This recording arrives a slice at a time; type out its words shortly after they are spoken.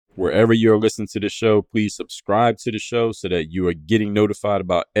Wherever you're listening to the show, please subscribe to the show so that you are getting notified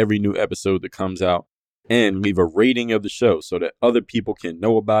about every new episode that comes out, and leave a rating of the show so that other people can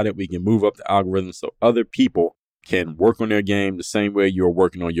know about it. We can move up the algorithm so other people can work on their game the same way you're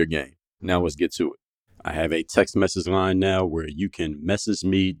working on your game. Now let's get to it. I have a text message line now where you can message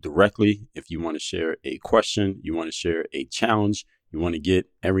me directly if you want to share a question, you want to share a challenge, you want to get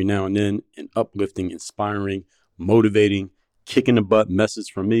every now and then an uplifting, inspiring, motivating, kicking the butt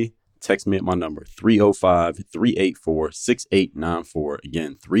message from me. Text me at my number 305-384-6894.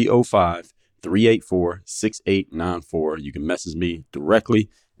 Again, 305-384-6894. You can message me directly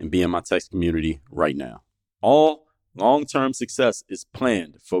and be in my text community right now. All long-term success is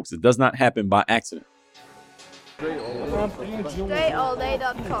planned, folks. It does not happen by accident.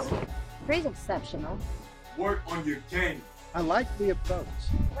 StrayAllDay.com. Pretty exceptional. Work on your game. I like the approach.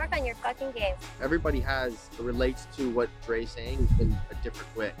 Work on your fucking game. Everybody relates to what Dre's saying in a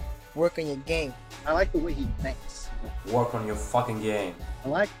different way. Work on your game. I like the way he thinks. Work on your fucking game. I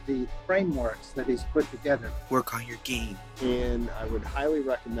like the frameworks that he's put together. Work on your game. And I would highly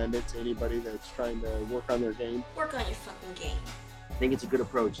recommend it to anybody that's trying to work on their game. Work on your fucking game. I think it's a good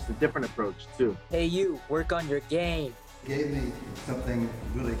approach. It's a different approach, too. Hey, you, work on your game. Gave me something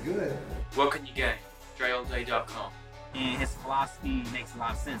really good. Work on your game. StrayAllDay.com. And his philosophy makes a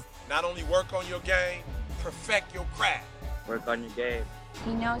lot of sense. Not only work on your game, perfect your craft. Work on your game.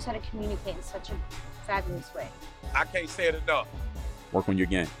 He knows how to communicate in such a fabulous way. I can't say it enough. Work on your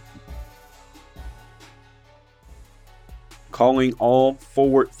game. Calling all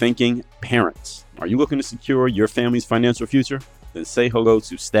forward-thinking parents. Are you looking to secure your family's financial future? Then say hello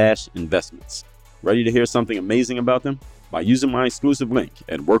to Stash Investments. Ready to hear something amazing about them? By using my exclusive link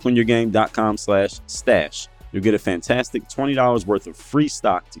at workonyourgame.com/stash, you'll get a fantastic $20 worth of free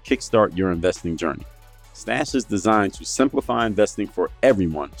stock to kickstart your investing journey. Stash is designed to simplify investing for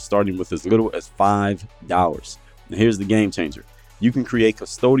everyone, starting with as little as $5. Now here's the game changer. You can create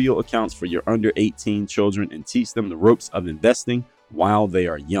custodial accounts for your under 18 children and teach them the ropes of investing while they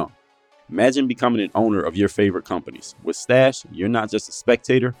are young. Imagine becoming an owner of your favorite companies. With Stash, you're not just a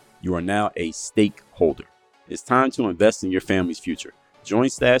spectator, you are now a stakeholder. It's time to invest in your family's future. Join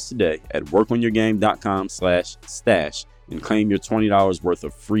Stash today at workonyourgame.com/stash and claim your $20 worth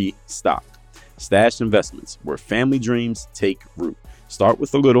of free stock. Stash Investments, where family dreams take root. Start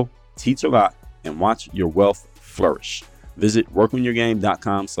with a little, teach a lot, and watch your wealth flourish. Visit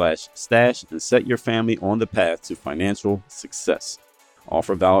workonyourgame.com/stash and set your family on the path to financial success.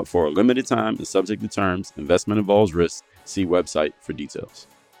 Offer valid for a limited time and subject to terms. Investment involves risk. See website for details.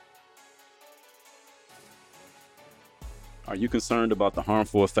 Are you concerned about the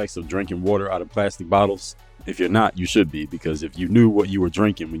harmful effects of drinking water out of plastic bottles? If you're not, you should be, because if you knew what you were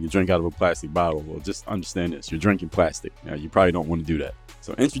drinking when you drink out of a plastic bottle, well, just understand this. You're drinking plastic. Now, you probably don't want to do that.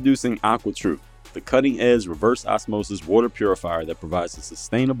 So introducing AquaTrue, the cutting-edge reverse osmosis water purifier that provides a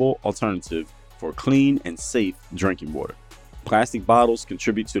sustainable alternative for clean and safe drinking water. Plastic bottles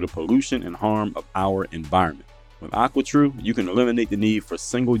contribute to the pollution and harm of our environment. With AquaTrue, you can eliminate the need for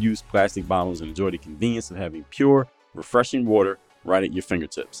single-use plastic bottles and enjoy the convenience of having pure, refreshing water right at your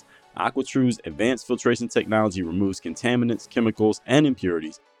fingertips. AquaTrue's advanced filtration technology removes contaminants, chemicals, and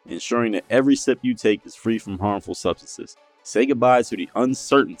impurities, ensuring that every sip you take is free from harmful substances. Say goodbye to the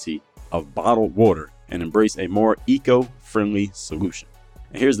uncertainty of bottled water and embrace a more eco-friendly solution.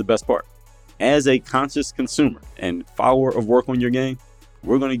 And here's the best part. As a conscious consumer and follower of Work on Your Game,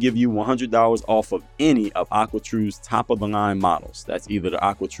 we're going to give you $100 off of any of AquaTrue's top-of-the-line models. That's either the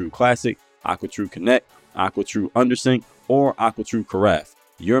AquaTrue Classic, AquaTrue Connect, AquaTrue Undersink, or AquaTrue Carafe.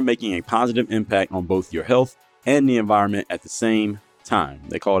 You're making a positive impact on both your health and the environment at the same time.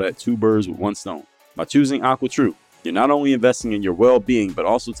 They call that two birds with one stone. By choosing AquaTrue, you're not only investing in your well-being, but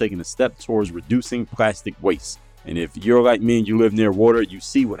also taking a step towards reducing plastic waste. And if you're like me and you live near water, you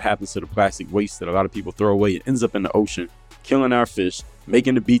see what happens to the plastic waste that a lot of people throw away. It ends up in the ocean, killing our fish,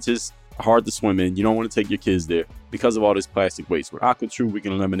 making the beaches hard to swim in. You don't want to take your kids there because of all this plastic waste. With AquaTrue, we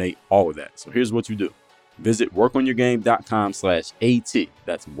can eliminate all of that. So here's what you do. Visit workonyourgame.com/AT.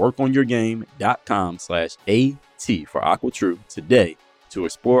 That's workonyourgame.com/AT for AquaTrue today to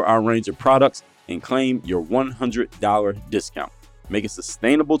explore our range of products and claim your $100 discount. Make a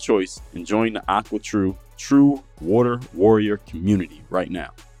sustainable choice and join the AquaTrue True Water Warrior community right now.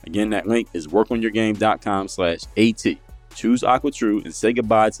 Again, that link is workonyourgame.com/AT. Choose AquaTrue and say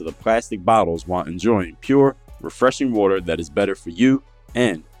goodbye to the plastic bottles while enjoying pure, refreshing water that is better for you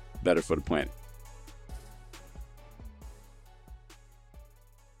and better for the planet.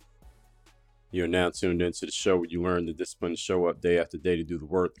 You're now tuned into the show where you learn the discipline to show up day after day to do the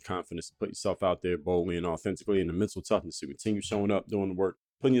work, the confidence to put yourself out there boldly and authentically, and the mental toughness to continue showing up, doing the work,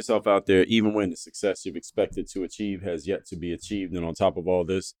 Putting yourself out there, even when the success you've expected to achieve has yet to be achieved. And on top of all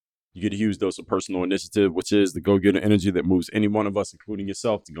this, you get a huge dose of personal initiative, which is the go-getter energy that moves any one of us, including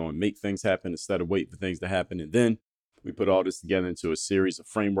yourself, to go and make things happen instead of wait for things to happen. And then we put all this together into a series of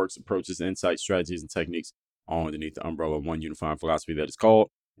frameworks, approaches, insights, strategies, and techniques all underneath the umbrella of one unifying philosophy that is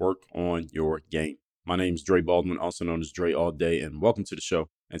called Work on Your Game. My name is Dre Baldwin, also known as Dre All Day, and welcome to the show.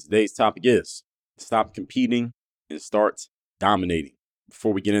 And today's topic is stop competing and start dominating.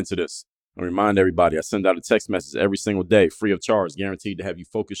 Before we get into this, I remind everybody, I send out a text message every single day, free of charge, guaranteed to have you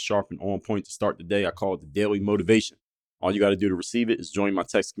focused, sharp, and on point to start the day. I call it the Daily Motivation. All you got to do to receive it is join my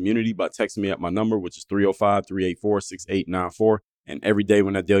text community by texting me at my number, which is 305-384-6894. And every day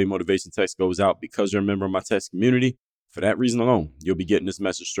when that Daily Motivation text goes out, because you're a member of my text community, for that reason alone, you'll be getting this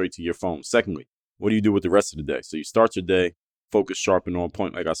message straight to your phone. Secondly, what do you do with the rest of the day? So you start your day focused, sharp, and on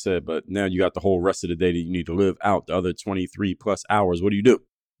point, like I said, but now you got the whole rest of the day that you need to live out, the other 23 plus hours. What do you do?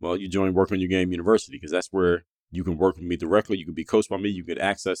 Well, you join Work on Your Game University, because that's where you can work with me directly. You can be coached by me. You get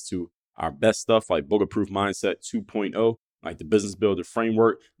access to our best stuff like Bulletproof Mindset 2.0, like the Business Builder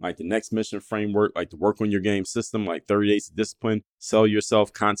Framework, like the Next Mission Framework, like the Work on Your Game system, like 30 Days of Discipline, Sell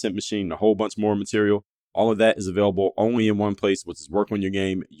Yourself, Content Machine, a whole bunch more material. All of that is available only in one place, which is Work on Your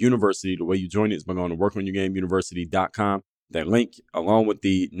Game University. The way you join it is by going to workonyourgameuniversity.com. That link, along with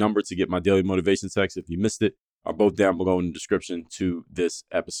the number to get my daily motivation text if you missed it, are both down below in the description to this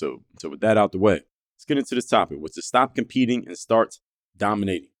episode. So with that out the way, let's get into this topic, which is stop competing and start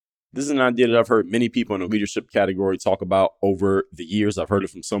dominating. This is an idea that I've heard many people in the leadership category talk about over the years. I've heard it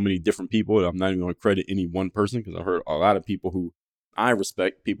from so many different people that I'm not even going to credit any one person, because I've heard a lot of people who I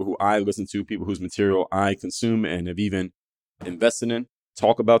respect, people who I listen to, people whose material I consume and have even invested in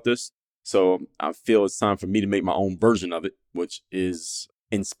talk about this. So I feel it's time for me to make my own version of it, which is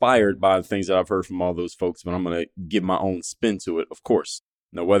inspired by the things that I've heard from all those folks, but I'm going to give my own spin to it, of course.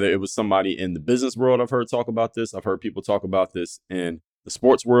 Now, whether it was somebody in the business world I've heard talk about this, I've heard people talk about this in the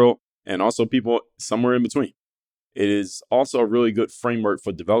sports world, and also people somewhere in between. It is also a really good framework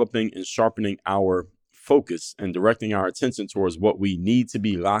for developing and sharpening our focus and directing our attention towards what we need to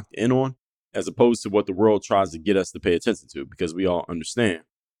be locked in on, as opposed to what the world tries to get us to pay attention to, because we all understand,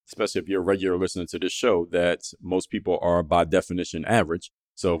 especially if you're a regular listener to this show, that most people are by definition average.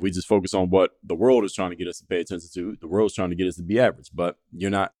 So if we just focus on what the world is trying to get us to pay attention to, the world's trying to get us to be average, but you're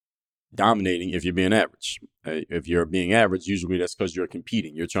not dominating if you're being average. If you're being average, usually that's because you're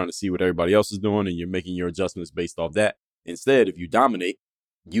competing. You're trying to see what everybody else is doing and you're making your adjustments based off that. Instead, if you dominate,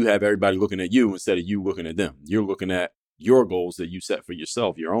 you have everybody looking at you instead of you looking at them. You're looking at your goals that you set for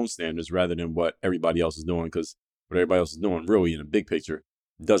yourself, your own standards, rather than what everybody else is doing, because what everybody else is doing really in a big picture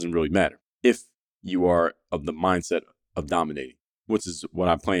doesn't really matter if you are of the mindset of dominating, which is what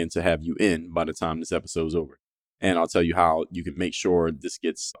I plan to have you in by the time this episode is over. And I'll tell you how you can make sure this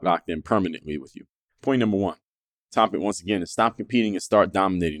gets locked in permanently with you. Point number one, topic once again is stop competing and start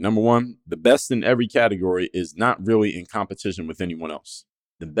dominating. Number one, the best in every category is not really in competition with anyone else.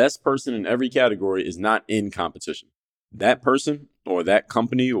 The best person in every category is not in competition. That person or that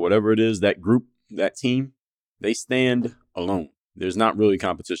company or whatever it is, that group, that team, they stand alone. There's not really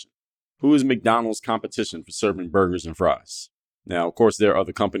competition. Who is McDonald's competition for serving burgers and fries? Now, of course, there are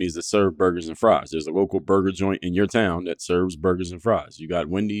other companies that serve burgers and fries. There's a local burger joint in your town that serves burgers and fries. You got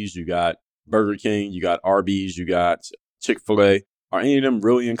Wendy's, you got Burger King, you got Arby's, you got Chick-fil-A. Are any of them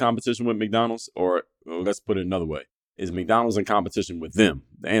really in competition with McDonald's? Or let's put it another way. Is McDonald's in competition with them?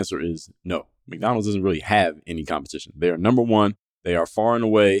 The answer is no. McDonald's doesn't really have any competition. They are number one. They are far and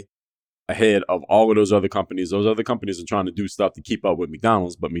away ahead of all of those other companies. Those other companies are trying to do stuff to keep up with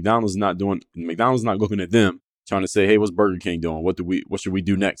McDonald's, but McDonald's not looking at them trying to say, hey, what's Burger King doing? What should we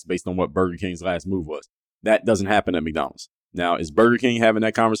do next based on what Burger King's last move was? That doesn't happen at McDonald's. Now, is Burger King having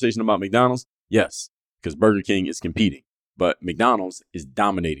that conversation about McDonald's? Yes, because Burger King is competing, but McDonald's is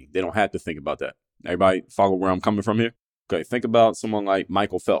dominating. They don't have to think about that. Everybody follow where I'm coming from here? Okay, think about someone like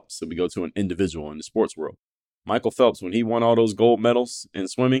Michael Phelps. So we go to an individual in the sports world. Michael Phelps, when he won all those gold medals in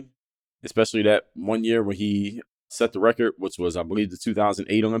swimming, especially that one year when he set the record, which was, I believe, the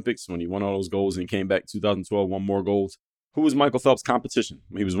 2008 Olympics, when he won all those golds and came back 2012, won more golds. Who was Michael Phelps' competition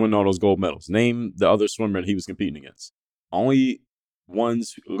when he was winning all those gold medals? Name the other swimmer that he was competing against. Only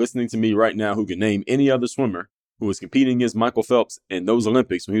ones listening to me right now who can name any other swimmer who was competing against Michael Phelps in those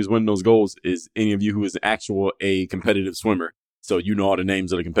Olympics when he was winning those golds is any of you who is a competitive swimmer. So you know all the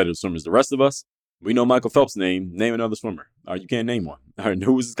names of the competitive swimmers. The rest of us, we know Michael Phelps' name. Name another swimmer. You can't name one.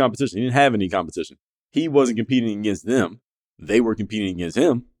 Who was his competition? He didn't have any competition. He wasn't competing against them. They were competing against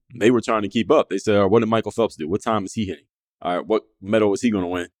him. They were trying to keep up. They said, what did Michael Phelps do? What time is he hitting? All right, what medal is he going to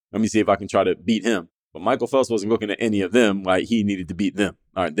win? Let me see if I can try to beat him. But Michael Phelps wasn't looking at any of them like he needed to beat them.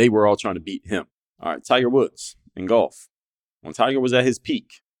 All right, they were all trying to beat him. All right, Tiger Woods in golf. When Tiger was at his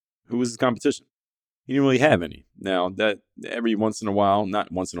peak, who was his competition? He didn't really have any. Now, that every once in a while,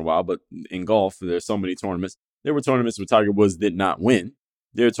 not once in a while, but in golf, there's so many tournaments. There were tournaments where Tiger Woods did not win.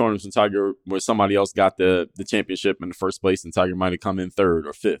 There are tournaments where somebody else got the championship in the first place and Tiger might have come in third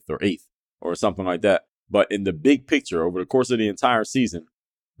or fifth or eighth or something like that. But in the big picture, over the course of the entire season,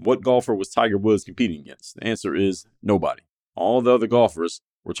 what golfer was Tiger Woods competing against? The answer is nobody. All the other golfers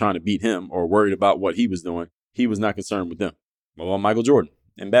were trying to beat him or worried about what he was doing. He was not concerned with them. Well, Michael Jordan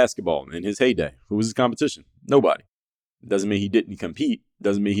in basketball in his heyday, who was his competition? Nobody. Doesn't mean he didn't compete.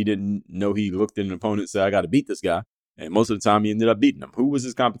 Doesn't mean he didn't know he looked at an opponent and said, I got to beat this guy. And most of the time he ended up beating them. Who was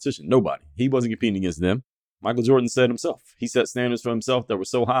his competition? Nobody. He wasn't competing against them. Michael Jordan said himself. He set standards for himself that were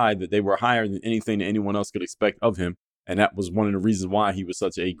so high that they were higher than anything that anyone else could expect of him. And that was one of the reasons why he was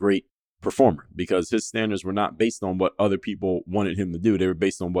such a great performer, because his standards were not based on what other people wanted him to do. They were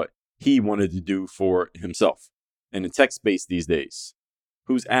based on what he wanted to do for himself. In the tech space these days,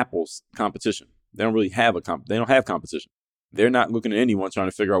 who's Apple's competition? They don't really have they don't have competition. They're not looking at anyone trying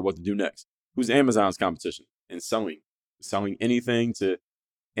to figure out what to do next. Who's Amazon's competition in selling anything to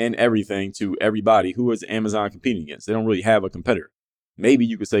and everything to everybody? Who is Amazon competing against? They don't really have a competitor. Maybe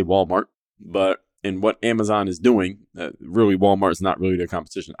you could say Walmart, but in what Amazon is doing, really Walmart's not really their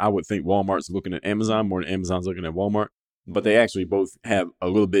competition. I would think Walmart's looking at Amazon more than Amazon's looking at Walmart, but they actually both have a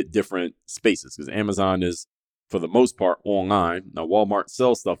little bit different spaces because Amazon is, for the most part, online. Now, Walmart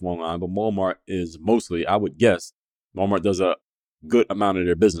sells stuff online, but Walmart is mostly, I would guess, Walmart does a good amount of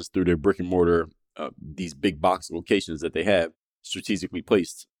their business through their brick and mortar, these big box locations that they have strategically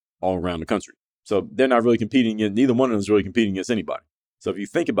placed all around the country. So they're not really competing against, neither one of them is really competing against anybody. So if you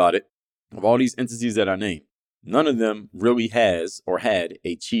think about it, of all these entities that I named, none of them really has or had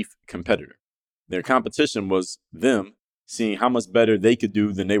a chief competitor. Their competition was them seeing how much better they could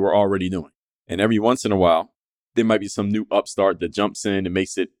do than they were already doing. And every once in a while, there might be some new upstart that jumps in and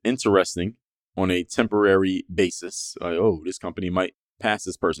makes it interesting on a temporary basis. Like, oh, this company might pass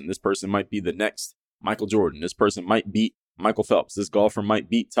this person. This person might be the next Michael Jordan. This person might beat Michael Phelps. This golfer might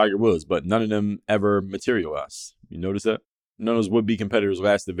beat Tiger Woods, but none of them ever materialized. You notice that? None of those would-be competitors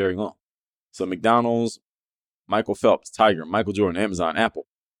lasted very long. So McDonald's, Michael Phelps, Tiger, Michael Jordan, Amazon, Apple,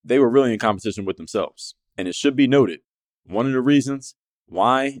 they were really in competition with themselves. And it should be noted, one of the reasons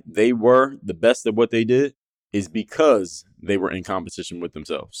why they were the best at what they did is because they were in competition with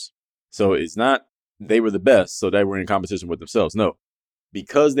themselves. So it's not they were the best, so they were in competition with themselves. No,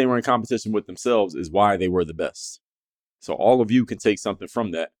 because they were in competition with themselves is why they were the best. So all of you can take something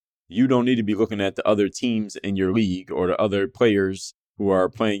from that. You don't need to be looking at the other teams in your league or the other players who are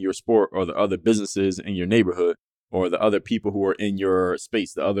playing your sport or the other businesses in your neighborhood or the other people who are in your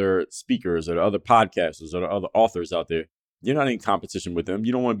space, the other speakers or the other podcasters or the other authors out there. You're not in competition with them.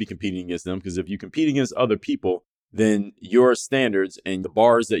 You don't want to be competing against them, because if you compete against other people, then your standards and the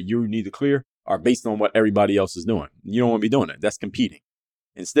bars that you need to clear are based on what everybody else is doing. You don't want to be doing that. That's competing.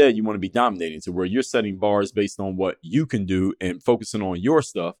 Instead, you want to be dominating to where you're setting bars based on what you can do and focusing on your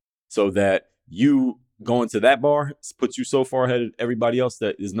stuff so that you going to that bar puts you so far ahead of everybody else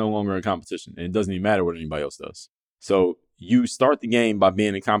that is no longer in competition. And it doesn't even matter what anybody else does. So you start the game by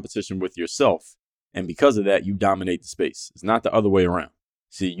being in competition with yourself. And because of that, you dominate the space. It's not the other way around.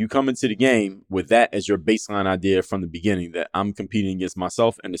 See, you come into the game with that as your baseline idea from the beginning, that I'm competing against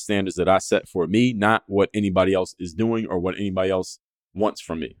myself and the standards that I set for me, not what anybody else is doing or what anybody else wants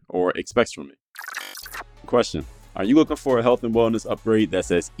from me or expects from me. Question. Are you looking for a health and wellness upgrade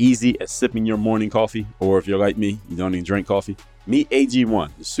that's as easy as sipping your morning coffee? Or if you're like me, you don't even drink coffee? Meet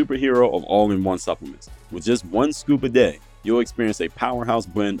AG1, the superhero of all-in-one supplements. With just one scoop a day, you'll experience a powerhouse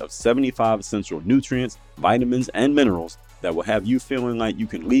blend of 75 essential nutrients, vitamins, and minerals that will have you feeling like you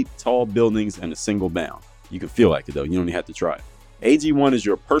can leap tall buildings in a single bound. You can feel like it though, you don't even have to try it. AG1 is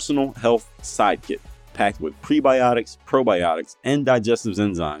your personal health sidekick, packed with prebiotics, probiotics, and digestive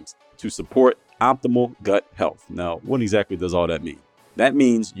enzymes to support optimal gut health. Now, what exactly does all that mean? That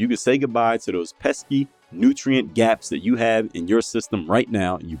means you can say goodbye to those pesky nutrient gaps that you have in your system right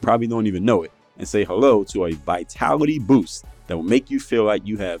now, and you probably don't even know it, and say hello to a vitality boost that will make you feel like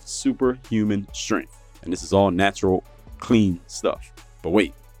you have superhuman strength. And this is all natural, clean stuff. But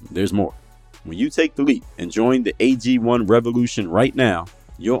wait, there's more. When you take the leap and join the AG1 revolution right now,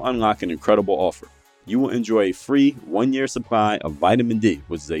 you'll unlock an incredible offer. You will enjoy a free 1-year supply of vitamin D,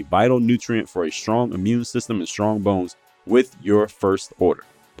 which is a vital nutrient for a strong immune system and strong bones, with your first order.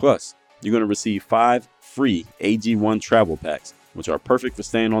 Plus, you're going to receive 5 free AG1 travel packs, which are perfect for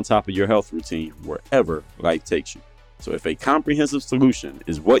staying on top of your health routine wherever life takes you. So if a comprehensive solution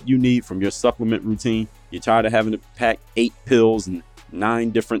is what you need from your supplement routine, you're tired of having to pack 8 pills and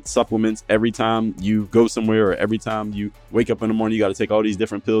 9 different supplements every time you go somewhere, or every time you wake up in the morning, you got to take all these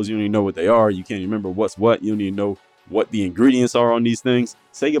different pills. You don't even know what they are. You can't remember what's what. You don't even know what the ingredients are on these things.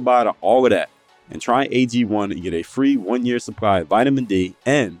 Say goodbye to all of that and try AG1 and get a free 1-year supply of vitamin D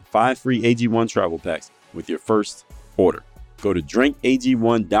and 5 free AG1 travel packs with your first order. Go to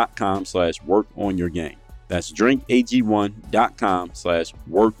drinkag1.com/work-on-your-game. That's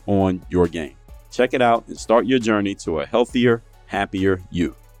drinkag1.com/work-on-your-game. Check it out and start your journey to a healthier, happier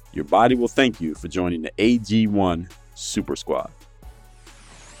you. Your body will thank you for joining the AG1 Super Squad.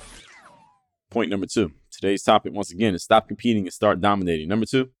 Point number 2. Today's topic, once again, is stop competing and start dominating. Number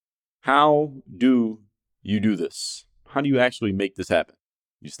 2, how do you do this? How do you actually make this happen?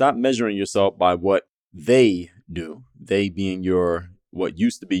 You stop measuring yourself by what they do, they being what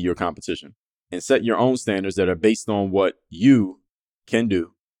used to be your competition, and set your own standards that are based on what you can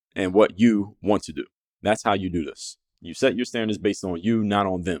do and what you want to do. That's how you do this. You set your standards based on you, not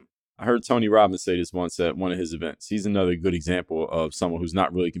on them. I heard Tony Robbins say this once at one of his events. He's another good example of someone who's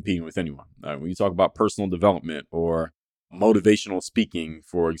not really competing with anyone. When you talk about personal development or motivational speaking,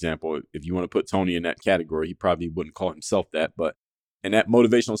 for example, if you want to put Tony in that category, he probably wouldn't call himself that. But in that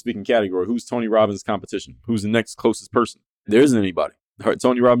motivational speaking category, who's Tony Robbins' competition? Who's the next closest person? There isn't anybody.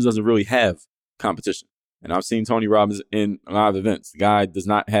 Tony Robbins doesn't really have competition. And I've seen Tony Robbins in live events. The guy does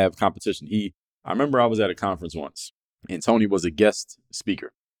not have competition. I remember I was at a conference once and Tony was a guest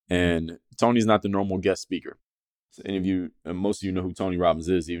speaker. And Tony's not the normal guest speaker. So any of you, most of you know who Tony Robbins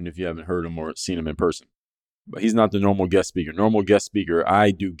is, even if you haven't heard him or seen him in person. But he's not the normal guest speaker. Normal guest speaker,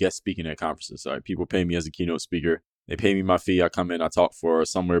 I do guest speaking at conferences. All right, people pay me as a keynote speaker. They pay me my fee. I come in, I talk for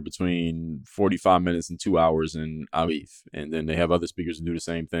somewhere between 45 minutes and 2 hours, and I leave. And then they have other speakers who do the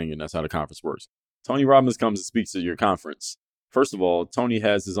same thing, and that's how the conference works. Tony Robbins comes and speaks at your conference. First of all, Tony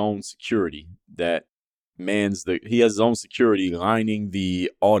has his own security that he has his own security lining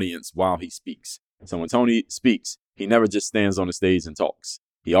the audience while he speaks. So when Tony speaks, he never just stands on the stage and talks.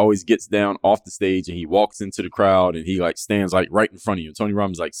 He always gets down off the stage and he walks into the crowd and he stands right in front of you. Tony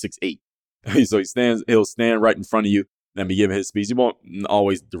Robbins is 6'8". So he'll stand right in front of you and be giving his speech. He won't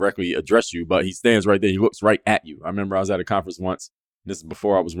always directly address you, but he stands right there. He looks right at you. I remember I was at a conference once. This is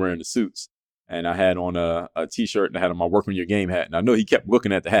before I was wearing the suits. And I had on a t-shirt and I had on my Work on Your Game hat. And I know he kept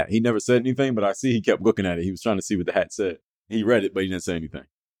looking at the hat. He never said anything, but I see he kept looking at it. He was trying to see what the hat said. He read it, but he didn't say anything.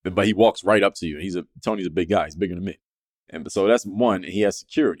 But he walks right up to you. Tony's a big guy. He's bigger than me. And so that's one. And he has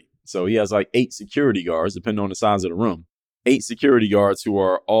security. So he has 8 security guards, depending on the size of the room. 8 security guards who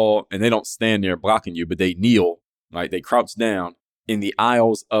are and they don't stand there blocking you, but they kneel, they crouch down in the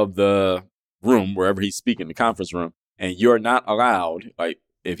aisles of the room, wherever he's speaking, the conference room. And you're not allowed,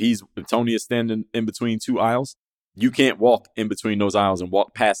 if Tony is standing in between 2 aisles, you can't walk in between those aisles and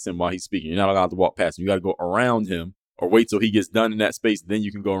walk past him while he's speaking. You're not allowed to walk past him. You got to go around him or wait till he gets done in that space. Then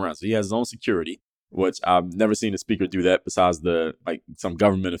you can go around. So he has his own security, which I've never seen a speaker do that besides some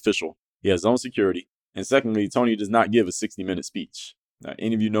government official. He has his own security. And secondly, Tony does not give a 60-minute speech. Now,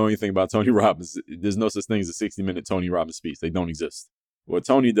 any of you know anything about Tony Robbins, there's no such thing as a 60-minute Tony Robbins speech. They don't exist. What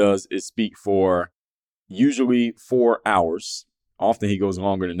Tony does is speak for usually 4 hours. Often he goes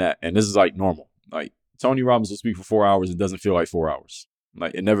longer than that. And this is normal. Tony Robbins will speak for 4 hours. It doesn't feel like 4 hours.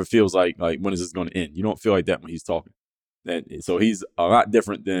 It never feels like when is this going to end? You don't feel like that when he's talking. So he's a lot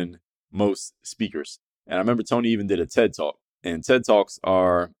different than most speakers. And I remember Tony even did a TED Talk. And TED Talks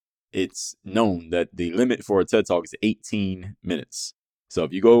it's known that the limit for a TED Talk is 18 minutes. So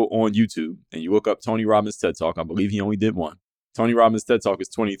if you go on YouTube and you look up Tony Robbins TED Talk, I believe he only did one. Tony Robbins TED Talk is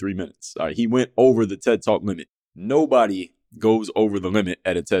 23 minutes. All right, he went over the TED Talk limit. Nobody goes over the limit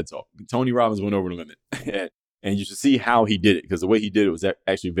at a TED Talk. Tony Robbins went over the limit. And you should see how he did it, because the way he did it was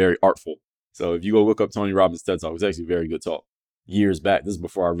actually very artful. So if you go look up Tony Robbins TED Talk, it was actually a very good talk. Years back, this is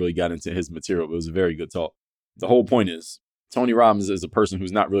before I really got into his material, but it was a very good talk. The whole point is, Tony Robbins is a person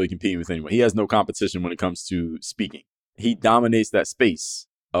who's not really competing with anyone. He has no competition when it comes to speaking. He dominates that space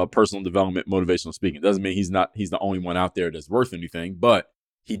of personal development, motivational speaking. Doesn't mean he's the only one out there that's worth anything, but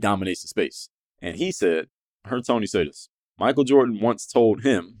he dominates the space. And he said, I heard Tony say this. Michael Jordan once told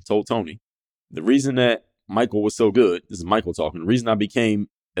Tony, the reason that Michael was so good, this is Michael talking, the reason I became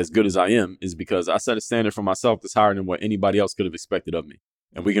as good as I am is because I set a standard for myself that's higher than what anybody else could have expected of me.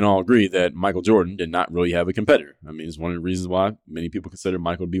 And we can all agree that Michael Jordan did not really have a competitor. I mean, it's one of the reasons why many people consider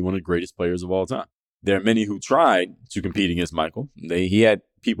Michael to be one of the greatest players of all time. There are many who tried to compete against Michael. He had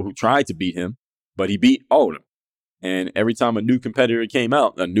people who tried to beat him, but he beat all of them. And every time a new competitor came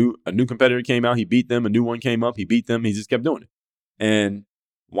out, he beat them. A new one came up, he beat them. He just kept doing it. And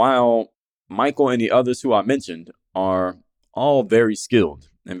while Michael and the others who I mentioned are all very skilled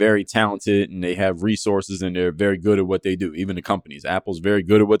and very talented, and they have resources, and they're very good at what they do. Even the companies, Apple's very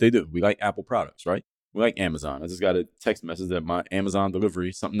good at what they do. We like Apple products, right? We like Amazon. I just got a text message that my Amazon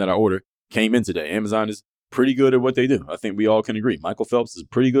delivery, something that I ordered, came in today. Amazon is pretty good at what they do. I think we all can agree. Michael Phelps is a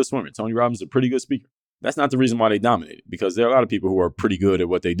pretty good swimmer. Tony Robbins is a pretty good speaker. That's not the reason why they dominated, because there are a lot of people who are pretty good at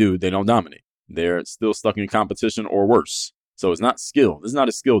what they do. They don't dominate. They're still stuck in competition or worse. So it's not skill. It's not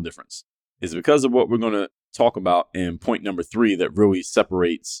a skill difference. It's because of what we're going to talk about in point number 3 that really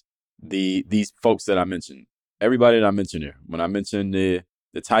separates these folks that I mentioned. Everybody that I mentioned here. When I mentioned the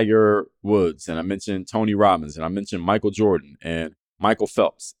Tiger Woods, and I mentioned Tony Robbins, and I mentioned Michael Jordan and Michael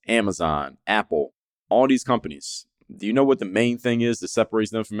Phelps, Amazon, Apple, all these companies. Do you know what the main thing is that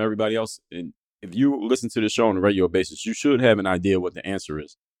separates them from everybody else? And if you listen to the show on a regular basis, you should have an idea what the answer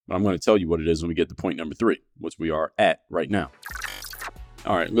is. But I'm going to tell you what it is when we get to point number 3, which we are at right now.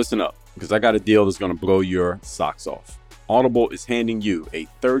 All right, listen up, because I got a deal that's going to blow your socks off. Audible is handing you a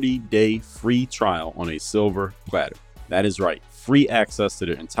 30-day free trial on a silver platter. That is right, free access to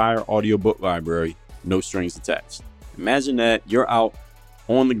their entire audiobook library, no strings attached. Imagine that you're out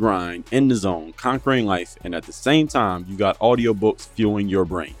on the grind, in the zone, conquering life, and at the same time, you got audiobooks fueling your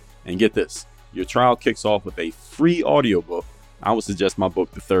brain. And get this, your trial kicks off with a free audiobook. I would suggest my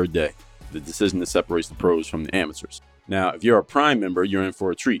book, The Third Day, The Decision That Separates the Pros from the Amateurs. Now, if you're a Prime member, you're in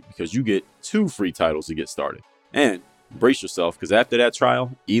for a treat because you get 2 free titles to get started. And brace yourself, because after that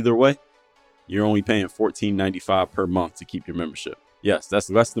trial, either way, you're only paying $14.95 per month to keep your membership. Yes, that's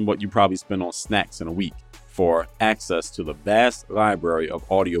less than what you probably spend on snacks in a week for access to the vast library of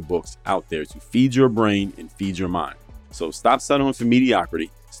audiobooks out there to feed your brain and feed your mind. So stop settling for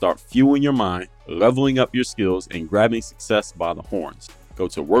mediocrity, start fueling your mind, leveling up your skills, and grabbing success by the horns. Go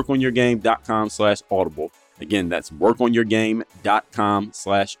to workonyourgame.com/audible. Again, that's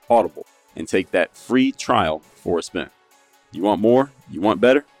workonyourgame.com/audible and take that free trial for a spin. You want more? You want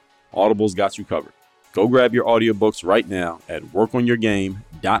better? Audible's got you covered. Go grab your audiobooks right now at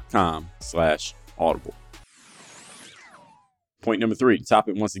workonyourgame.com/audible. Point number 3, the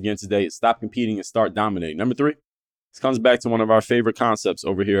topic once again today is stop competing and start dominating. Number 3, this comes back to one of our favorite concepts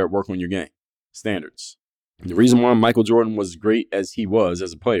over here at Work On Your Game, standards. The reason why Michael Jordan was great as he was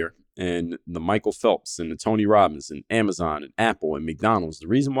as a player, and the Michael Phelps and the Tony Robbins and Amazon and Apple and McDonald's, the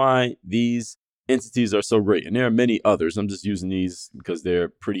reason why these entities are so great, and there are many others, I'm just using these because they're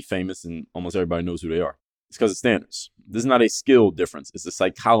pretty famous and almost everybody knows who they are. It's because of standards. This is not a skill difference. It's a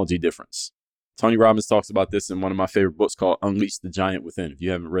psychology difference. Tony Robbins talks about this in one of my favorite books called Unleash the Giant Within. If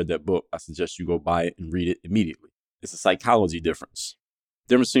you haven't read that book, I suggest you go buy it and read it immediately. It's a psychology difference.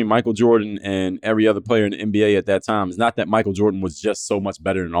 The difference between Michael Jordan and every other player in the NBA at that time is not that Michael Jordan was just so much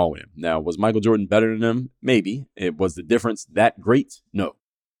better than all of them. Now, was Michael Jordan better than them? Maybe. Was the difference that great? No.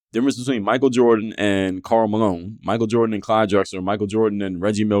 The difference between Michael Jordan and Karl Malone, Michael Jordan and Clyde Drexler, Michael Jordan and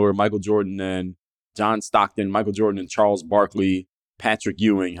Reggie Miller, Michael Jordan and John Stockton, Michael Jordan and Charles Barkley, Patrick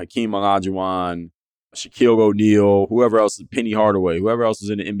Ewing, Hakeem Olajuwon, Shaquille O'Neal, whoever else, Penny Hardaway, whoever else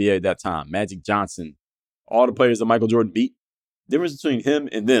was in the NBA at that time, Magic Johnson, all the players that Michael Jordan beat. The difference between him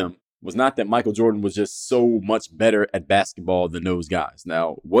and them was not that Michael Jordan was just so much better at basketball than those guys.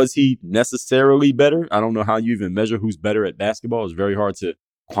 Now, was he necessarily better? I don't know how you even measure who's better at basketball. It's very hard to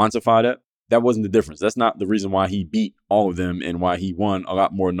quantify that. That wasn't the difference. That's not the reason why he beat all of them and why he won a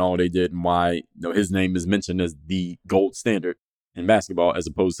lot more than all they did, and why his name is mentioned as the gold standard in basketball as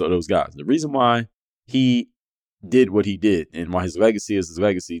opposed to those guys. The reason why he did what he did and why his legacy is his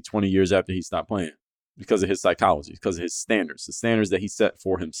legacy 20 years after he stopped playing, because of his psychology, because of his standards, the standards that he set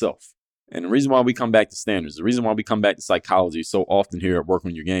for himself. And the reason why we come back to standards, the reason why we come back to psychology so often here at Work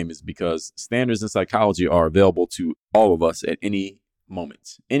On Your Game is because standards and psychology are available to all of us at any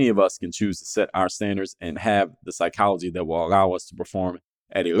moment. Any of us can choose to set our standards and have the psychology that will allow us to perform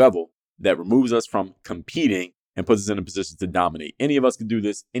at a level that removes us from competing and puts us in a position to dominate. Any of us can do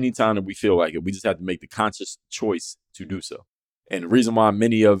this anytime that we feel like it. We just have to make the conscious choice to do so. And the reason why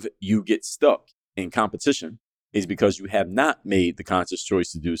many of you get stuck in competition is because you have not made the conscious choice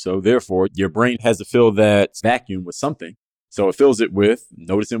to do so. Therefore, your brain has to fill that vacuum with something. So it fills it with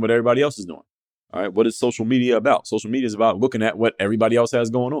noticing what everybody else is doing. All right. What is social media about? Social media is about looking at what everybody else has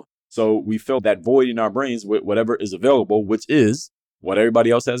going on. So we fill that void in our brains with whatever is available, which is what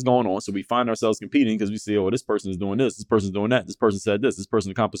everybody else has going on. So we find ourselves competing because we see, oh, this person is doing this person's doing that, this person said this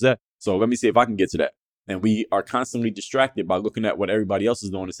person accomplished that. So let me see if I can get to that. And we are constantly distracted by looking at what everybody else is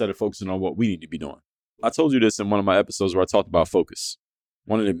doing instead of focusing on what we need to be doing. I told you this in one of my episodes where I talked about focus.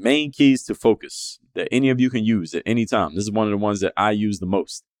 One of the main keys to focus that any of you can use at any time, this is one of the ones that I use the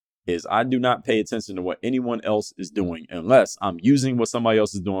most, is I do not pay attention to what anyone else is doing unless I'm using what somebody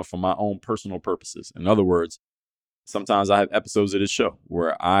else is doing for my own personal purposes. In other words, Sometimes I have episodes of this show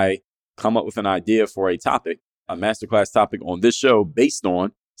where I come up with an idea for a topic, a masterclass topic on this show based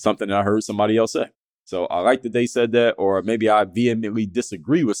on something that I heard somebody else say. So I like that they said that, or maybe I vehemently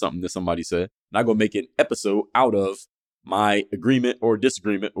disagree with something that somebody said, and I go make an episode out of my agreement or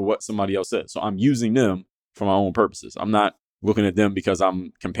disagreement with what somebody else said. So I'm using them for my own purposes. I'm not looking at them because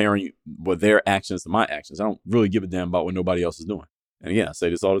I'm comparing what their actions to my actions. I don't really give a damn about what nobody else is doing. And again, I say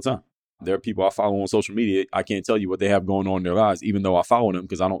this all the time. There are people I follow on social media. I can't tell you what they have going on in their lives, even though I follow them,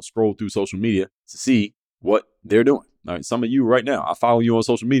 because I don't scroll through social media to see what they're doing. All right, some of you right now, I follow you on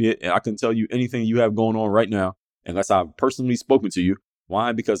social media, and I can tell you anything you have going on right now, unless I've personally spoken to you.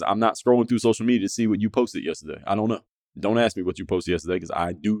 Why? Because I'm not scrolling through social media to see what you posted yesterday. I don't know. Don't ask me what you posted yesterday, because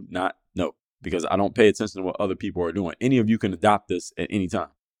I do not know, because I don't pay attention to what other people are doing. Any of you can adopt this at any time.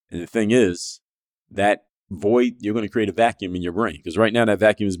 And the thing is, that void, you're going to create a vacuum in your brain, because right now that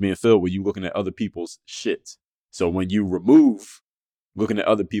vacuum is being filled with you looking at other people's shit. So when you remove looking at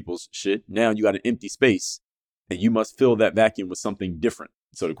other people's shit, now you got an empty space, and you must fill that vacuum with something different.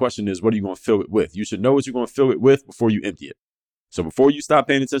 So the question is, what are you going to fill it with? You should know what you're going to fill it with before you empty it. So before you stop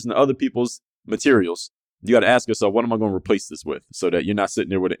paying attention to other people's materials, you got to ask yourself, what am I going to replace this with? So that you're not sitting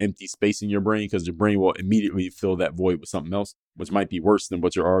there with an empty space in your brain, because your brain will immediately fill that void with something else, which might be worse than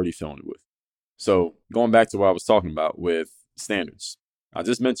what you're already filling it with. So going back to what I was talking about with standards, I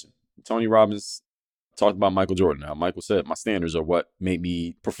just mentioned Tony Robbins talked about Michael Jordan. Now, Michael said, my standards are what made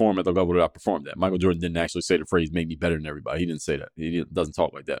me perform at the level that I performed at. Michael Jordan didn't actually say the phrase, made me better than everybody. He didn't say that. He doesn't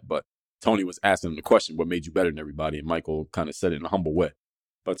talk like that. But Tony was asking him the question, what made you better than everybody? And Michael kind of said it in a humble way.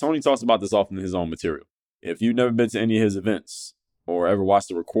 But Tony talks about this often in his own material. If you've never been to any of his events or ever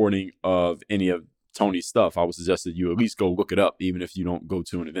watched a recording of any of Tony's stuff, I would suggest that you at least go look it up, even if you don't go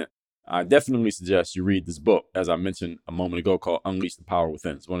to an event. I definitely suggest you read this book, as I mentioned a moment ago, called Unleash the Power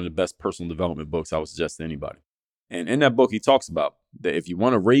Within. It's one of the best personal development books I would suggest to anybody. And in that book, he talks about that if you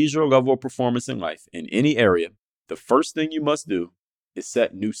want to raise your level of performance in life in any area, the first thing you must do is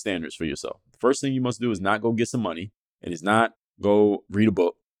set new standards for yourself. The first thing you must do is not go get some money. It is not go read a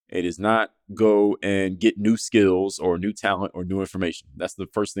book. It is not go and get new skills or new talent or new information. That's the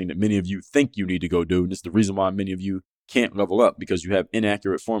first thing that many of you think you need to go do. And it's the reason why many of you can't level up, because you have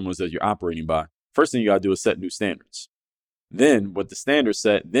inaccurate formulas that you're operating by. First thing you got to do is set new standards. Then with the standard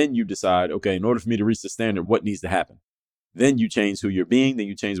set, then you decide, okay, in order for me to reach the standard, what needs to happen? Then you change who you're being, then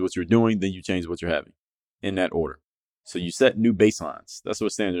you change what you're doing, then you change what you're having, in that order. So you set new baselines. That's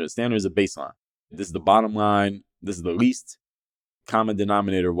what standard is. Standard is a baseline. This is the bottom line. This is the least common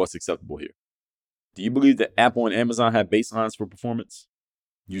denominator of what's acceptable here. Do you believe that Apple and Amazon have baselines for performance?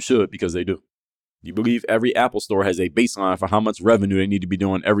 You should, because they do. You believe every Apple store has a baseline for how much revenue they need to be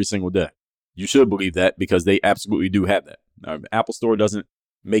doing every single day. You should believe that, because they absolutely do have that. Now, if the Apple store doesn't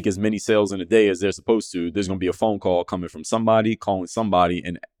make as many sales in a day as they're supposed to, there's going to be a phone call coming from somebody, calling somebody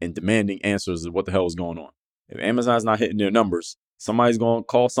and demanding answers of what the hell is going on. If Amazon's not hitting their numbers, somebody's going to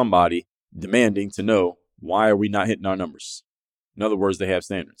call somebody demanding to know, why are we not hitting our numbers? In other words, they have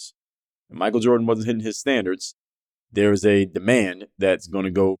standards. If Michael Jordan wasn't hitting his standards, there is a demand that's going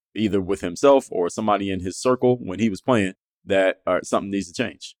to go either with himself or somebody in his circle when he was playing that something needs to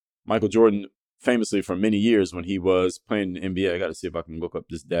change. Michael Jordan, famously for many years when he was playing in the NBA, I got to see if I can look up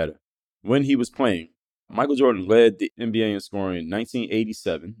this data. When he was playing, Michael Jordan led the NBA in scoring in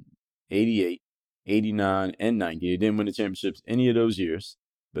 1987, 88, 89, and 90. He didn't win the championships any of those years.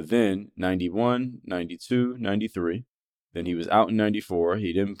 But then 91, 92, 93. Then he was out in 94.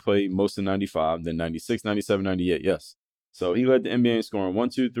 He didn't play most of 95. Then 96, 97, 98. Yes. So he led the NBA in scoring 1,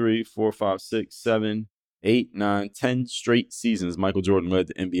 2, 3, 4, 5, 6, 7, 8, 9, 10 straight seasons. Michael Jordan led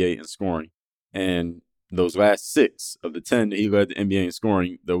the NBA in scoring. And those last 6 of the 10 that he led the NBA in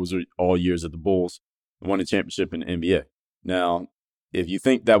scoring, those are all years that the Bulls won the championship in the NBA. Now, if you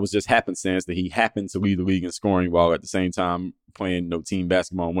think that was just happenstance, that he happened to lead the league in scoring while at the same time playing team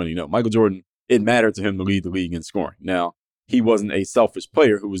basketball and winning, no. Michael Jordan, it mattered to him to lead the league in scoring. Now, he wasn't a selfish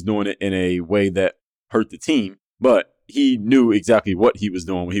player who was doing it in a way that hurt the team, but he knew exactly what he was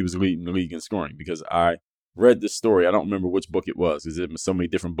doing when he was leading the league in scoring, because I read this story. I don't remember which book it was, because there were so many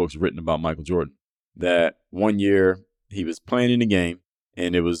different books written about Michael Jordan, that one year he was playing in a game,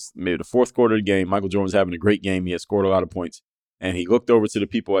 and it was maybe the fourth quarter of the game. Michael Jordan was having a great game. He had scored a lot of points, and he looked over to the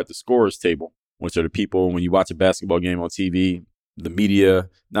people at the scorer's table, which are the people, when you watch a basketball game on TV, the media,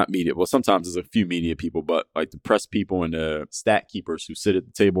 not media, well, sometimes there's a few media people, but like the press people and the stat keepers who sit at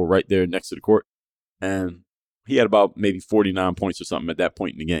the table right there next to the court. And he had about maybe 49 points or something at that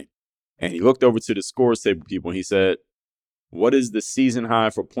point in the game. And he looked over to the scorer's table people and he said, what is the season high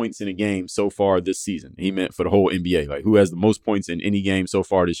for points in a game so far this season? He meant for the whole NBA, like who has the most points in any game so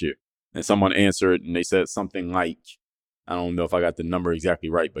far this year. And someone answered and they said something like, I don't know if I got the number exactly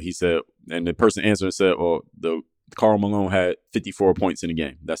right, but he said, and the person answered and said, well, Karl Malone had 54 points in the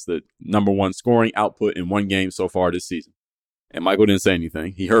game. That's the number one scoring output in one game so far this season. And Michael didn't say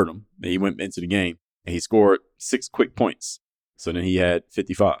anything. He heard him. And he went into the game and he scored 6 quick points. So then he had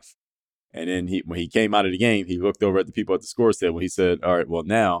 55. And then when he came out of the game, he looked over at the people at the scores table. He said, all right, well,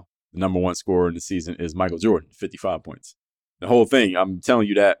 now the number one scorer in the season is Michael Jordan, 55 points. The whole thing, I'm telling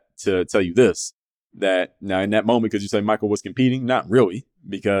you that to tell you this, that now in that moment, because you say Michael was competing, not really,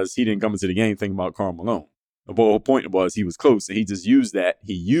 because he didn't come into the game thinking about Karl Malone. The whole point was he was close, and he just used that.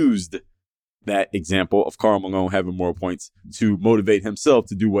 He used that example of Karl Malone having more points to motivate himself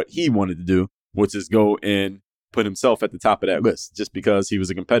to do what he wanted to do, which is go and put himself at the top of that list, just because he was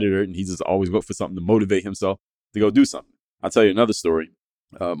a competitor and he just always looked for something to motivate himself to go do something. I'll tell you another story.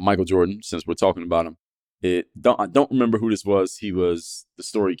 Michael Jordan, since we're talking about him, I don't remember who this was. The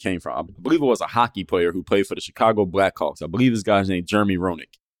story came from. I believe it was a hockey player who played for the Chicago Blackhawks. I believe this guy's named Jeremy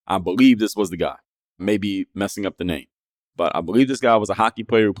Roenick. I believe this was the guy. Maybe messing up the name. But I believe this guy was a hockey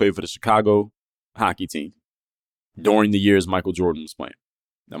player who played for the Chicago hockey team during the years Michael Jordan was playing.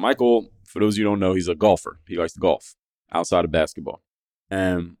 Now, Michael, for those of you who don't know, he's a golfer. He likes to golf outside of basketball.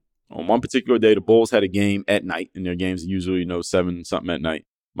 And on one particular day, the Bulls had a game at night, and their games are usually, 7-something at night.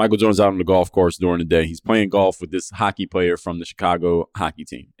 Michael Jordan's out on the golf course during the day. He's playing golf with this hockey player from the Chicago hockey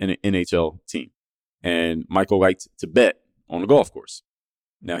team, an NHL team. And Michael liked to bet on the golf course.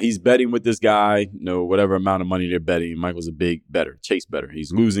 Now, he's betting with this guy, whatever amount of money they're betting. Michael's a big bettor, chase bettor.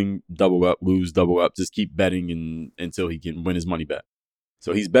 He's losing, double up, lose, double up. Just keep betting until he can win his money back.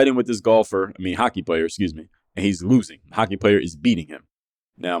 So he's betting with this hockey player, and he's losing. The hockey player is beating him.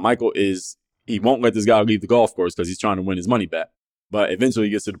 Now, Michael he won't let this guy leave the golf course because he's trying to win his money back. But eventually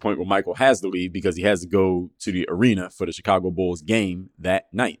he gets to the point where Michael has to leave because he has to go to the arena for the Chicago Bulls game that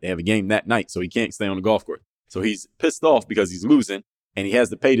night. They have a game that night, so he can't stay on the golf course. So he's pissed off because he's losing, and he has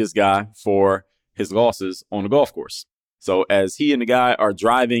to pay this guy for his losses on the golf course. So as he and the guy are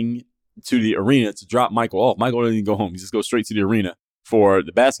driving to the arena to drop Michael off, Michael doesn't even go home. He just goes straight to the arena for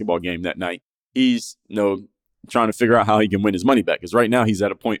the basketball game that night. He's, trying to figure out how he can win his money back. Because right now he's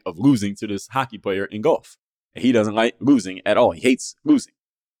at a point of losing to this hockey player in golf. And he doesn't like losing at all. He hates losing.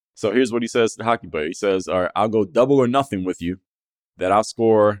 So here's what he says to the hockey player. He says, all right, I'll go double or nothing with you that I'll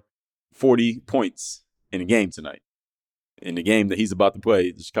score 40 points in a game tonight. In the game that he's about to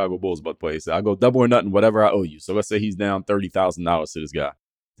play, the Chicago Bulls about to play. He said, I'll go double or nothing, whatever I owe you. So let's say he's down $30,000 to this guy.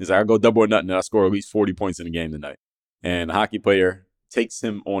 He's like, I'll go double or nothing and I'll score at least 40 points in the game tonight. And the hockey player takes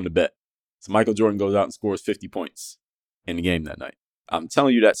him on the bet. So Michael Jordan goes out and scores 50 points in the game that night. I'm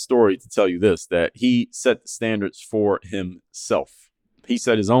telling you that story to tell you this, that he set the standards for himself. He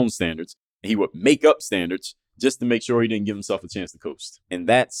set his own standards. And he would make up standards just to make sure he didn't give himself a chance to coast. And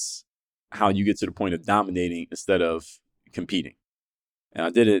that's how you get to the point of dominating instead of competing. And I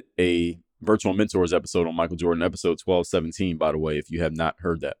did a Virtual Mentors episode on Michael Jordan, episode 1217, by the way, if you have not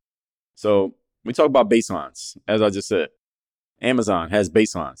heard that. So we talk about baselines, as I just said. Amazon has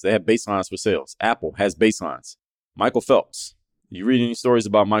baselines. They have baselines for sales. Apple has baselines. Michael Phelps. You read any stories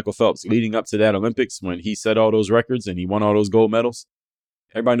about Michael Phelps leading up to that Olympics when he set all those records and he won all those gold medals?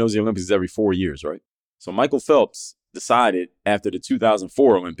 Everybody knows the Olympics is every 4 years, right? So Michael Phelps decided after the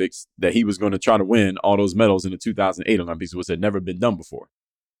 2004 Olympics that he was going to try to win all those medals in the 2008 Olympics, which had never been done before.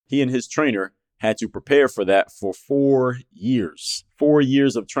 He and his trainer had to prepare for that for 4 years. 4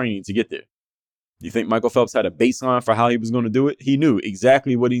 years of training to get there. You think Michael Phelps had a baseline for how he was going to do it? He knew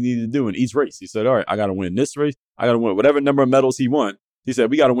exactly what he needed to do in each race. He said, all right, I got to win this race. I got to win whatever number of medals he won. He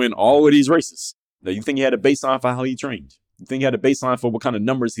said, we got to win all of these races. Now, you think he had a baseline for how he trained? You think he had a baseline for what kind of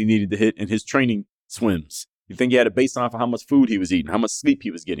numbers he needed to hit in his training swims? You think he had a baseline for how much food he was eating, how much sleep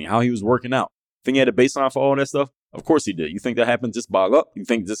he was getting, how he was working out? You think he had a baseline for all that stuff? Of course he did. You think that happened just by luck? You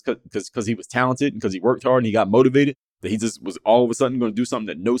think just because he was talented and because he worked hard and he got motivated, that he just was all of a sudden going to do something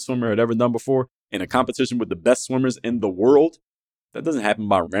that no swimmer had ever done before in a competition with the best swimmers in the world? That doesn't happen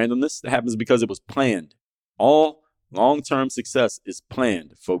by randomness. That happens because it was planned. All long-term success is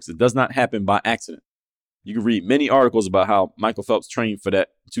planned, folks. It does not happen by accident. You can read many articles about how Michael Phelps trained for that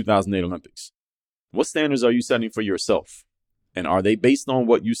 2008 Olympics. What standards are you setting for yourself? And are they based on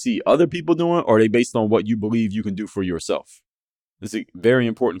what you see other people doing, or are they based on what you believe you can do for yourself? This is a very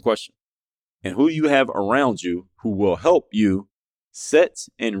important question. And who you have around you who will help you set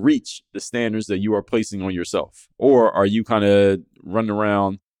and reach the standards that you are placing on yourself? Or are you kind of running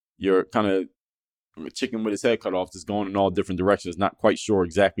around, you're kind of a chicken with his head cut off, just going in all different directions, not quite sure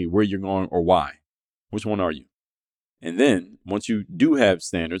exactly where you're going or why? Which one are you? And then once you do have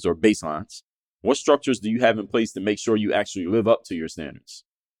standards or baselines, what structures do you have in place to make sure you actually live up to your standards?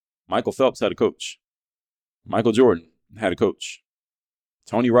 Michael Phelps had a coach. Michael Jordan had a coach.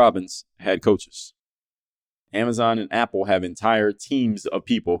 Tony Robbins had coaches. Amazon and Apple have entire teams of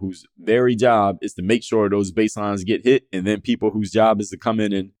people whose very job is to make sure those baselines get hit, and then people whose job is to come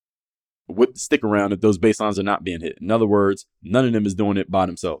in and whip the stick around if those baselines are not being hit. In other words, none of them is doing it by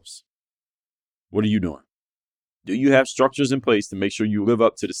themselves. What are you doing? Do you have structures in place to make sure you live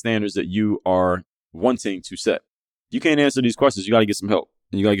up to the standards that you are wanting to set? You can't answer these questions. You got to get some help.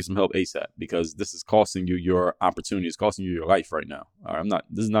 And you got to get some help ASAP, because this is costing you your opportunity. It's costing you your life right now. All right,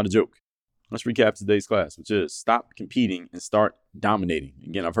 this is not a joke. Let's recap today's class, which is stop competing and start dominating.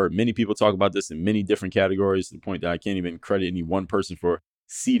 Again, I've heard many people talk about this in many different categories to the point that I can't even credit any one person for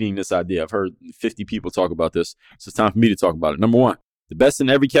seeding this idea. I've heard 50 people talk about this. So it's time for me to talk about it. Number one, the best in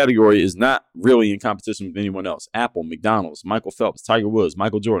every category is not really in competition with anyone else. Apple, McDonald's, Michael Phelps, Tiger Woods,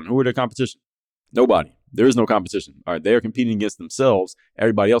 Michael Jordan. Who are their competition? Nobody. There is no competition. All right, they are competing against themselves.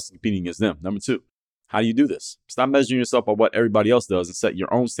 Everybody else is competing against them. Number two, how do you do this? Stop measuring yourself by what everybody else does and set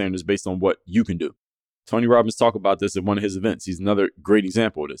your own standards based on what you can do. Tony Robbins talked about this at one of his events. He's another great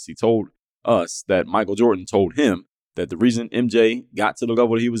example of this. He told us that Michael Jordan told him that the reason MJ got to the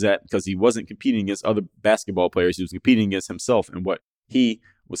level that he was at because he wasn't competing against other basketball players. He was competing against himself and what he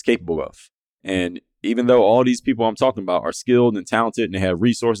was capable of. And even though all these people I'm talking about are skilled and talented and they have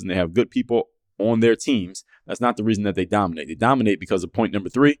resources and they have good people on their teams, that's not the reason that they dominate. They dominate because of point number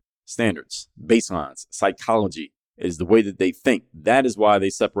three, standards, baselines, psychology is the way that they think. That is why they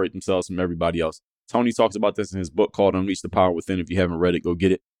separate themselves from everybody else. Tony talks about this in his book called Unleash the Power Within. If you haven't read it, go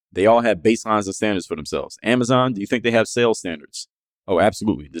get it. They all have baselines and standards for themselves. Amazon, do you think they have sales standards? Oh,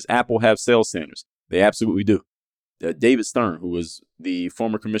 absolutely. Does Apple have sales standards? They absolutely do. David Stern, who was the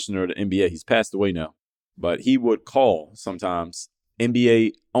former commissioner of the NBA, he's passed away now, but he would call sometimes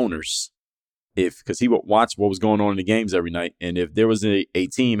NBA owners because he would watch what was going on in the games every night. And if there was a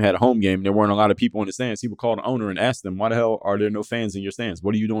team had a home game and there weren't a lot of people in the stands, he would call the owner and ask them, why the hell are there no fans in your stands?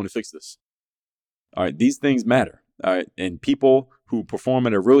 What are you doing to fix this? All right, these things matter. All right, and people who perform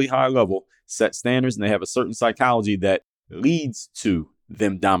at a really high level set standards and they have a certain psychology that leads to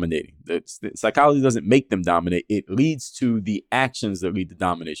them dominating. The psychology doesn't make them dominate. It leads to the actions that lead to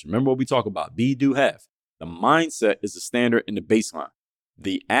domination. Remember what we talk about, be, do, have. The mindset is the standard and the baseline.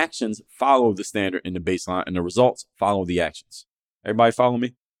 The actions follow the standard and the baseline, and the results follow the actions. Everybody follow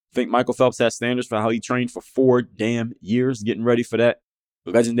me? Think Michael Phelps has standards for how he trained for 4 damn years getting ready for that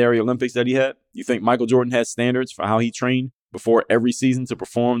legendary Olympics that he had? You think Michael Jordan has standards for how he trained before every season to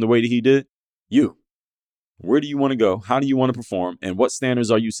perform the way that he did? Where do you want to go? How do you want to perform? And what standards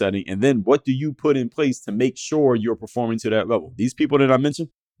are you setting? And then what do you put in place to make sure you're performing to that level? These people that I mentioned,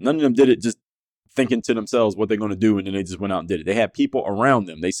 none of them did it just thinking to themselves what they're going to do, and then they just went out and did it. They had people around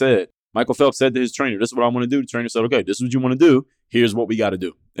them. They said, Michael Phelps said to his trainer, this is what I want to do. The trainer said, okay, this is what you want to do. Here's what we got to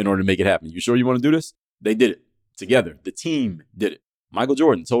do in order to make it happen. You sure you want to do this? They did it together. The team did it. Michael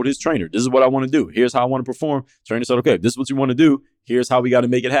Jordan told his trainer, this is what I want to do. Here's how I want to perform. Trainer said, okay, this is what you want to do. Here's how we got to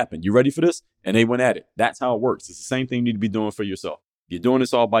make it happen. You ready for this? And they went at it. That's how it works. It's the same thing you need to be doing for yourself. You're doing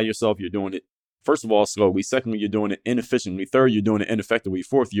this all by yourself. You're doing it, first of all, slowly. Secondly, you're doing it inefficiently. Third, you're doing it ineffectively.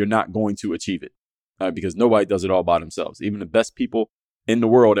 Fourth, you're not going to achieve it because nobody does it all by themselves. Even the best people in the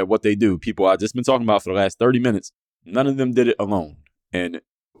world at what they do, people I've just been talking about for the last 30 minutes, none of them did it alone. And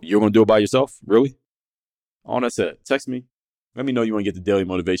you're going to do it by yourself? Really? All that said, text me. Let me know you want to get the daily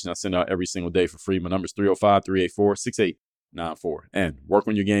motivation I send out every single day for free. My number is 305-384-6894. And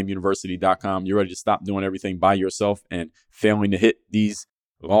workonyourgameuniversity.com. You're ready to stop doing everything by yourself and failing to hit these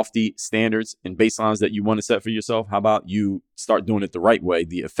lofty standards and baselines that you want to set for yourself. How about you start doing it the right way,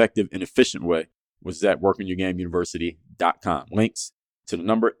 the effective and efficient way, which is at workonyourgameuniversity.com. Links to the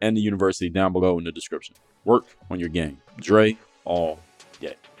number and the university down below in the description. Work on your game. Dre all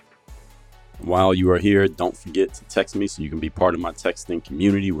day. While you are here, don't forget to text me so you can be part of my texting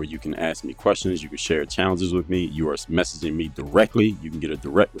community where you can ask me questions. You can share challenges with me. You are messaging me directly. You can get a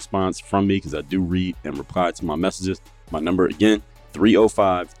direct response from me because I do read and reply to my messages. My number again,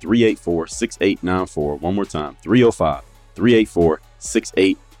 305-384-6894. One more time,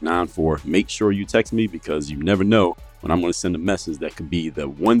 305-384-6894. Make sure you text me because you never know when I'm going to send a message that could be the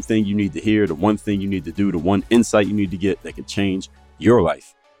one thing you need to hear, the one thing you need to do, the one insight you need to get that could change your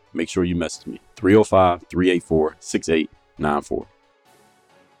life. Make sure you message me, 305-384-6894.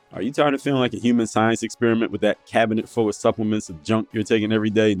 Are you tired of feeling like a human science experiment with that cabinet full of supplements of junk you're taking every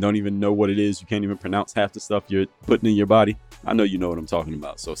day and don't even know what it is? You can't even pronounce half the stuff you're putting in your body. I know you know what I'm talking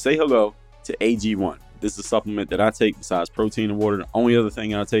about. So say hello to AG1. This is a supplement that I take besides protein and water. The only other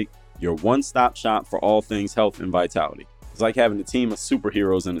thing I take, your one-stop shop for all things health and vitality. It's like having a team of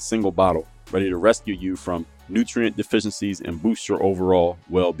superheroes in a single bottle, ready to rescue you from nutrient deficiencies, and boost your overall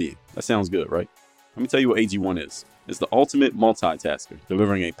well-being. That sounds good, right? Let me tell you what AG1 is. It's the ultimate multitasker,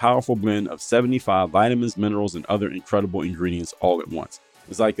 delivering a powerful blend of 75 vitamins, minerals, and other incredible ingredients all at once.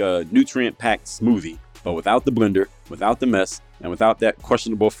 It's like a nutrient-packed smoothie, but without the blender, without the mess, and without that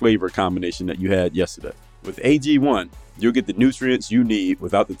questionable flavor combination that you had yesterday. With AG1, you'll get the nutrients you need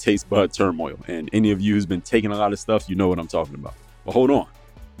without the taste bud turmoil. And any of you who's been taking a lot of stuff, you know what I'm talking about. But hold on,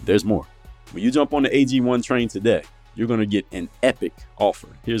 there's more. When you jump on the AG1 train today, you're going to get an epic offer.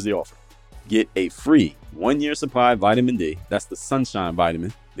 Here's the offer. Get a free 1-year supply of vitamin D. That's the sunshine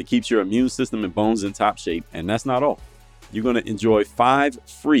vitamin that keeps your immune system and bones in top shape. And that's not all. You're going to enjoy 5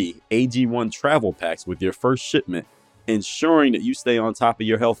 free AG1 travel packs with your first shipment, ensuring that you stay on top of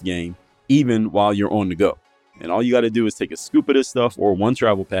your health game even while you're on the go. And all you got to do is take a scoop of this stuff or 1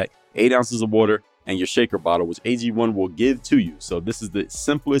 travel pack, 8 ounces of water, and your shaker bottle, which AG1 will give to you. So this is the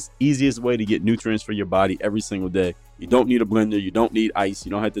simplest, easiest way to get nutrients for your body every single day. You don't need a blender. You don't need ice.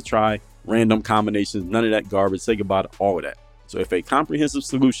 You don't have to try random combinations. None of that garbage. Say goodbye to all of that. So if a comprehensive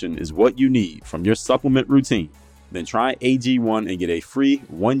solution is what you need from your supplement routine, then try AG1 and get a free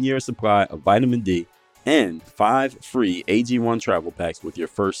 1-year supply of vitamin D and 5 free AG1 travel packs with your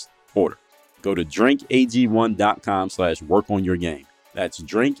first order. Go to drinkag1.com/workonyourgame. That's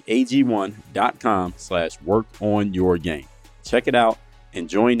drinkag1.com/workonyourgame. Check it out and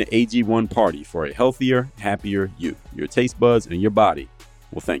join the AG1 party for a healthier, happier you. Your taste buds and your body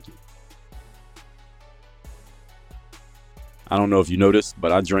will thank you. I don't know if you noticed,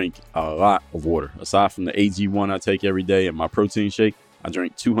 but I drink a lot of water. Aside from the AG1 I take every day and my protein shake, I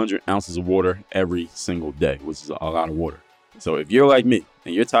drink 200 ounces of water every single day, which is a lot of water. So if you're like me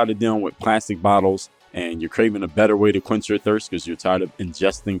and you're tired of dealing with plastic bottles and you're craving a better way to quench your thirst because you're tired of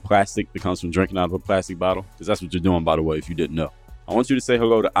ingesting plastic that comes from drinking out of a plastic bottle, because that's what you're doing, by the way, if you didn't know, I want you to say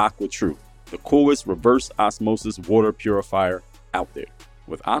hello to AquaTrue, the coolest reverse osmosis water purifier out there.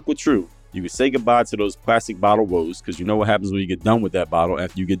 With AquaTrue, you can say goodbye to those plastic bottle woes, because you know what happens when you get done with that bottle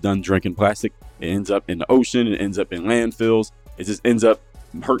after you get done drinking plastic. It ends up in the ocean, it ends up in landfills, it just ends up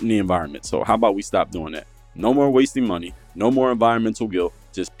hurting the environment. So how about we stop doing that? No more wasting money, no more environmental guilt,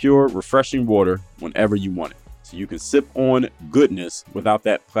 just pure, refreshing water whenever you want it. So you can sip on goodness without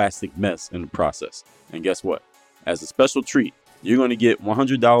that plastic mess in the process. And guess what? As a special treat, you're going to get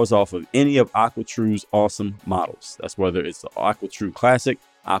 $100 off of any of AquaTrue's awesome models. That's whether it's the AquaTrue Classic,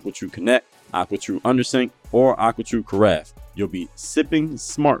 AquaTrue Connect, AquaTrue Undersink, or AquaTrue Carafe. You'll be sipping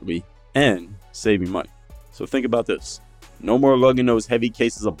smartly and saving money. So think about this. No more lugging those heavy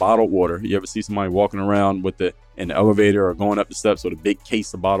cases of bottled water. You ever see somebody walking around with in the elevator or going up the steps with a big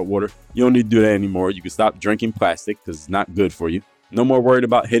case of bottled water? You don't need to do that anymore. You can stop drinking plastic because it's not good for you. No more worried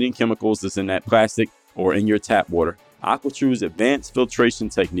about hidden chemicals that's in that plastic or in your tap water. AquaTrue's advanced filtration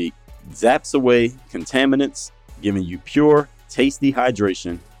technique zaps away contaminants, giving you pure, tasty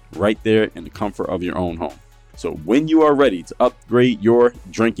hydration right there in the comfort of your own home. So when you are ready to upgrade your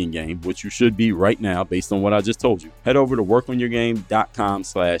drinking game, which you should be right now based on what I just told you, head over to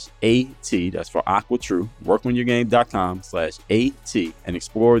workonyourgame.com/AT. That's for AquaTrue. Workonyourgame.com/AT and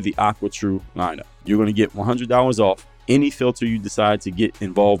explore the AquaTrue lineup. You're going to get $100 off any filter you decide to get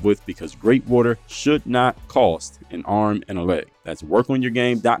involved with, because great water should not cost an arm and a leg. That's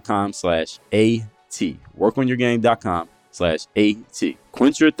workonyourgame.com/AT. Workonyourgame.com/AT.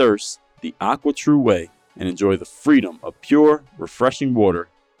 Quench your thirst the AquaTrue way and enjoy the freedom of pure, refreshing water,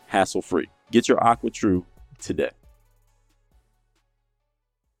 hassle-free. Get your AquaTrue today.